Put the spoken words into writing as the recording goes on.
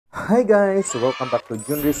Hi guys, welcome back to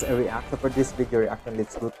Junry's reaction. For this video reaction,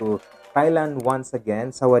 let's go to Thailand once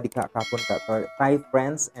again. Sawadika Kapon Kap, Thai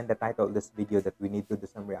friends, and the title of this video that we need to do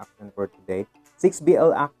some reaction for today. 6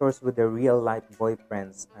 BL actors with their real life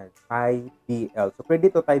boyfriends and Thai BL. So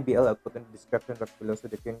credit to Thai BL. I'll put in the description box below so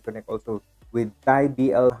that you can connect also with Thai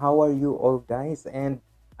BL. How are you all guys? And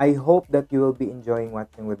I hope that you will be enjoying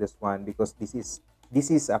watching with this one because this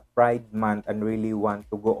is a Pride month and really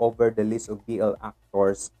want to go over the list of BL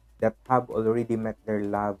actors that have already met their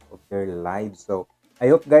love of their lives. So I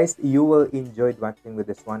hope guys you will enjoy watching with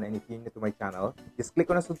this one. And if you're new to my channel, just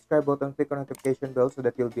click on the subscribe button, click on the notification bell so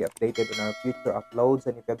that you'll be updated on our future uploads.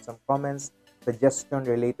 And if you have some comments, suggestion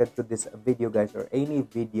related to this video guys, or any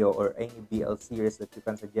video or any BL series that you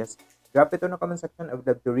can suggest, drop it on the comment section. I would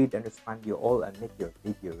love to read and respond to you all and make your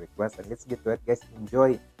video request. And let's get to it guys.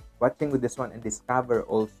 Enjoy watching with this one and discover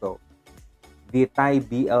also the Thai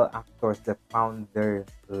BL actors that found their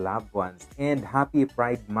loved ones. And happy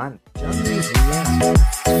Pride Month. Junry's react.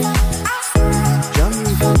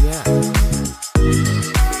 Junry's react.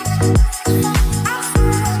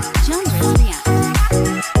 Junry's react.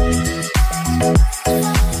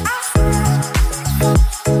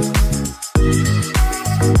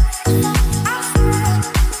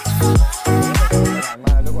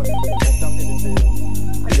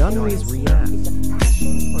 Junry's react.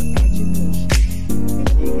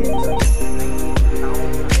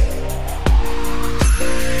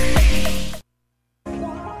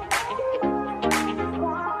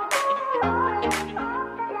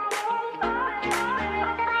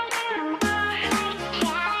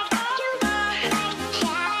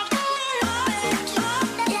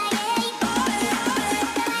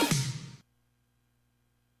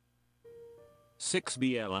 6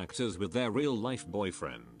 BL actors with their real-life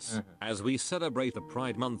boyfriends. As we celebrate the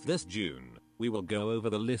Pride Month this June, we will go over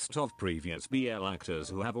the list of previous BL actors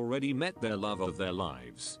who have already met their love of their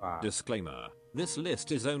lives. Wow. Disclaimer: this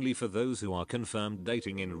list is only for those who are confirmed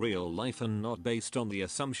dating in real life and not based on the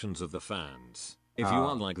assumptions of the fans. If you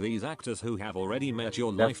are like these actors who have already met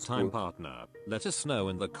your lifetime partner, let us know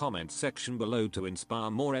in the comments section below to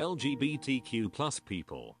inspire more LGBTQ+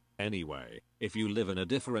 people. Anyway, if you live in a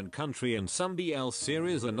different country and some BL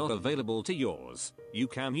series are not available to yours, you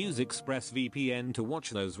can use ExpressVPN to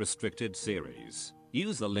watch those restricted series.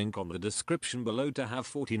 Use the link on the description below to have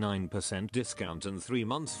 49% discount and 3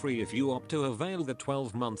 months free if you opt to avail the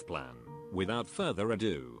 12-month plan. Without further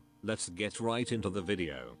ado, let's get right into the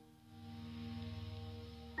video.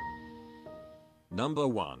 Number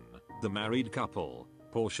 1. The married couple,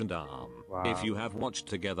 Porsche and Arm. Wow. If you have watched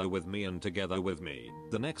Together With Me and Together With Me,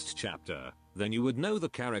 the next chapter, then you would know the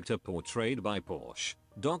character portrayed by Porsche,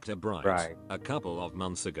 Dr. Bright. Right. A couple of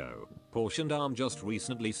months ago, Porsche and Arm just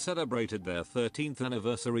recently celebrated their 13th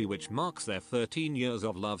anniversary, which marks their 13 years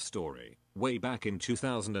of love story. Way back in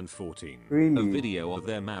 2014, Really? a video of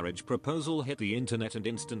their marriage proposal hit the internet and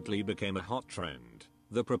instantly became a hot trend.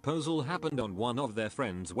 The proposal happened on one of their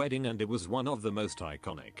friends' wedding and it was one of the most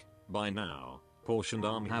iconic. By now, Porsche and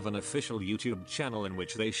Arm have an official YouTube channel in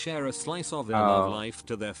which they share a slice of their love life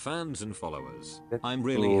to their fans and followers. That's I'm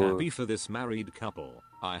really cool. happy for this married couple.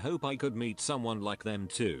 I hope I could meet someone like them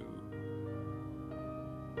too.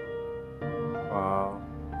 Wow.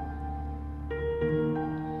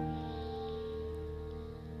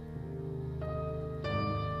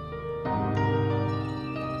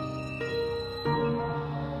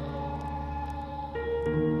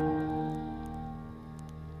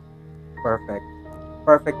 Perfect.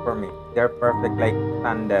 Perfect for me. They're perfect like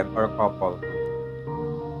tandem or couple.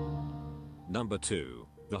 Number 2.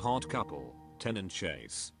 The hot couple, Ten and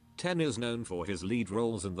Chase. Ten is known for his lead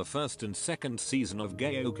roles in the first and second season of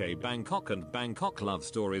Gay OK Bangkok and Bangkok Love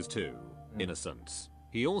Stories 2, Innocence.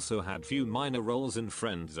 He also had few minor roles in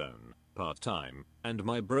Friend Zone, Part-Time, and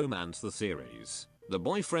My Bromance the series. The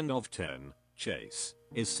boyfriend of Ten, Chase,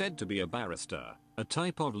 is said to be a barrister, a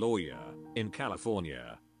type of lawyer, in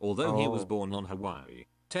California, although he was born on Hawaii.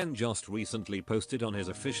 Ten just recently posted on his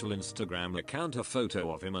official Instagram account a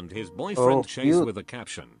photo of him and his boyfriend Chase cute. with a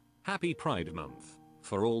caption, "Happy Pride Month."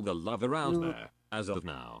 For all the lover out there, as of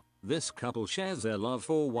now, this couple shares their love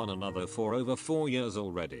for one another for over 4 years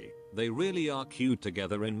already. They really are cute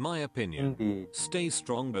together in my opinion. Indeed. Stay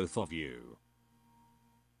strong both of you.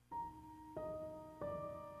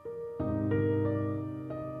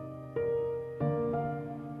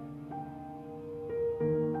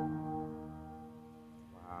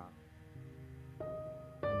 Wow.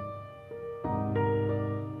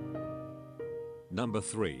 Number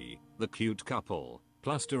 3. The cute couple,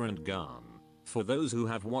 Plaster and Gun. For those who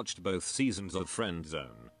have watched both seasons of Friend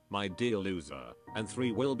Zone, My Dear Loser, and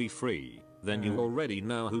 3 Will Be Free, then you already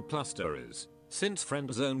know who Pluster is. Since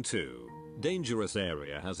Friend Zone 2, Dangerous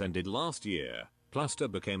Area has ended last year, Pluster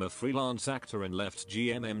became a freelance actor and left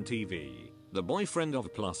GMMTV. The boyfriend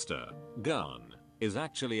of Pluster, Gun, is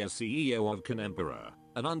actually a CEO of Conempera,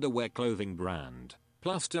 an underwear clothing brand.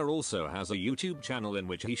 Pluster also has a YouTube channel in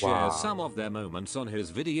which he shares some of their moments on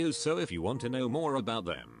his videos, so if you want to know more about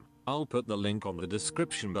them, I'll put the link on the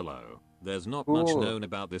description below. There's not much known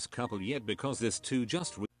about this couple yet because this two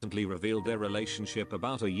just recently revealed their relationship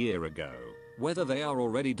about a year ago. Whether they are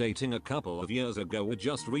already dating a couple of years ago or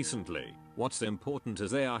just recently, what's important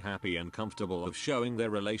is they are happy and comfortable of showing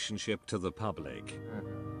their relationship to the public.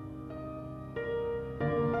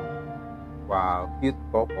 Wow, cute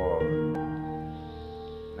couple.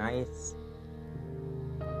 Nice.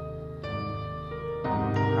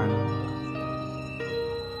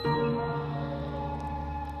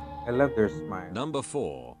 I love their smile. Number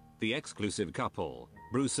 4. The exclusive couple,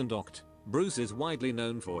 Bruce and Oct. Bruce is widely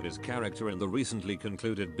known for his character in the recently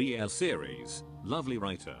concluded BL series, Lovely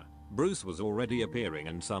Writer. Bruce was already appearing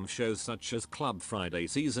in some shows such as Club Friday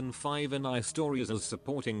Season 5 and iStories as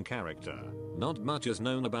supporting character. Not much is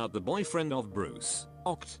known about the boyfriend of Bruce,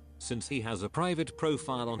 Oct, since he has a private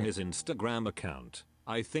profile on his Instagram account.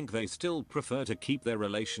 I think they still prefer to keep their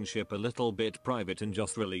relationship a little bit private and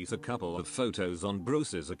just release a couple of photos on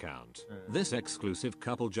Bruce's account. This exclusive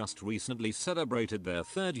couple just recently celebrated their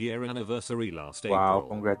 3rd year anniversary last April.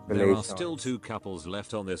 Congratulations. There are still 2 couples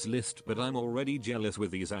left on this list, but I'm already jealous with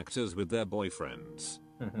these actors with their boyfriends.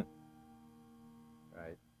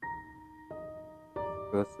 Right.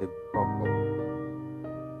 Exclusive couple.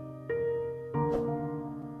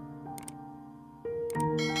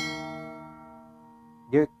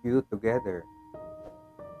 They're cute together.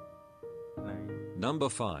 Nice. Number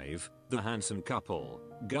 5. The handsome couple,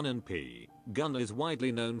 Gun and P. Gun is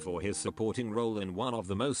widely known for his supporting role in one of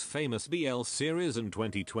the most famous BL series in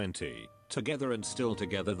 2020, Together and Still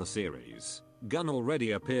Together the series. Gun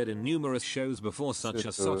already appeared in numerous shows before such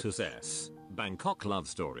as Sotus S, Bangkok Love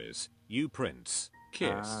Stories, You Prince,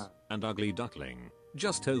 Kiss, and Ugly Duckling.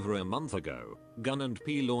 Just over a month ago, Gun and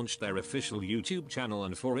P launched their official YouTube channel,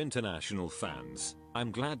 and for international fans,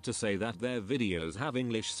 I'm glad to say that their videos have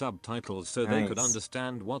English subtitles so they could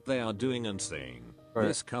understand what they are doing and saying.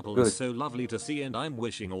 This couple is so lovely to see and I'm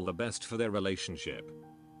wishing all the best for their relationship.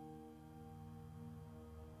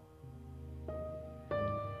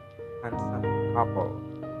 Handsome couple.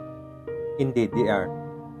 Indeed, they are.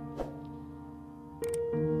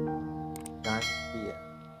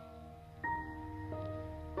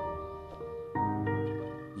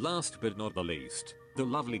 Last but not the least, the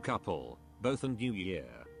lovely couple, both and New Year.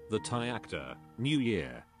 The Thai actor, New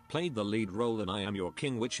Year, played the lead role in I Am Your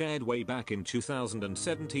King, which aired way back in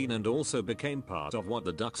 2017 and also became part of What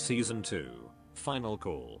the Ducks Season 2, Final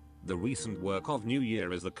Call. The recent work of New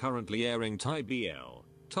Year is the currently airing Thai BL,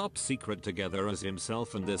 Top Secret, together as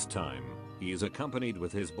himself, and this time, he is accompanied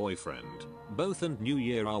with his boyfriend. Both and New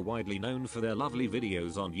Year are widely known for their lovely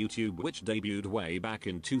videos on YouTube, which debuted way back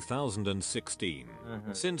in 2016.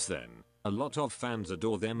 Since then, a lot of fans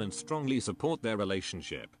adore them and strongly support their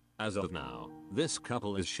relationship. As of now, this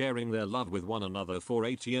couple is sharing their love with one another for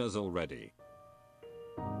 8 years already.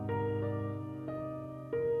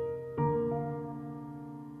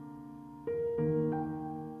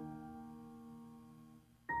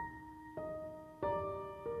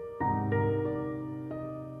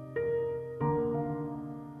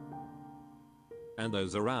 And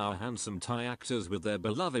those are our handsome Thai actors with their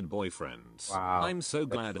beloved boyfriends. Wow. I'm so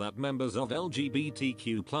glad that members of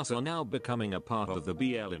LGBTQ+ are now becoming a part of the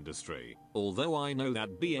BL industry. Although I know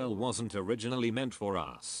that BL wasn't originally meant for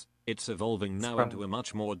us, it's evolving now into a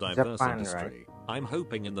much more diverse industry. Right? I'm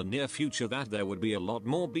hoping in the near future that there would be a lot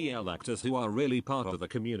more BL actors who are really part of the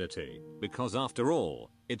community, because after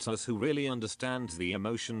all, it's us who really understands the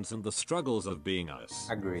emotions and the struggles of being us.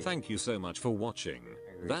 Agree. Thank you so much for watching.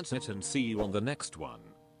 That's it, and see you on the next one.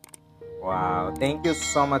 Wow, thank you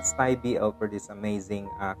so much, Thai BL, for this amazing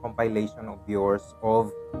compilation of yours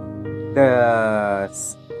of the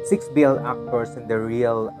 6 BL actors and the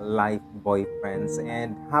real life boyfriends.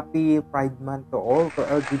 And happy Pride Month to all, to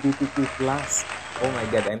LGBTQ+. Oh my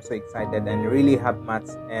god, I'm so excited and really have much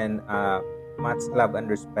love and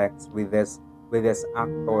respect with these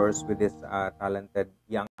actors, with these talented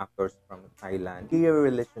young actors from Thailand. Your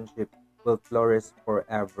relationship will flourish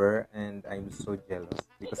forever, and I'm so jealous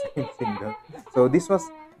because I'm single. So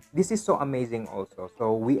this is so amazing also.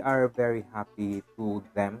 So we are very happy to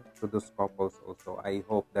them, to those couples also. I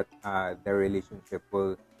hope that their relationship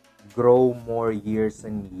will grow more years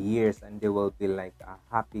and years, and they will be like a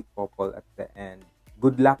happy couple at the end,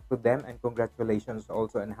 good luck to them and congratulations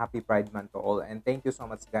also, and happy Pride Month to all. And thank you so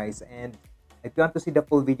much, guys. And if you want to see the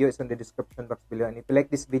full video, it's on the description box below. And if you like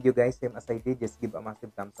this video, guys, same as I did, just give a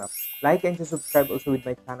massive thumbs up. Like and just subscribe also with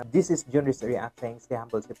my channel. This is Junry's reacting. Stay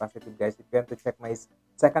humble, stay positive, guys. If you want to check my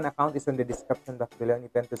second account, it's on the description box below. And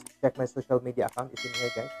if you want to check my social media account, it's in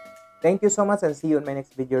here, guys. Thank you so much and see you in my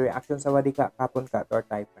next video reaction. Sawadika, Kapon Ka to our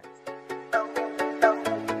Thai friends.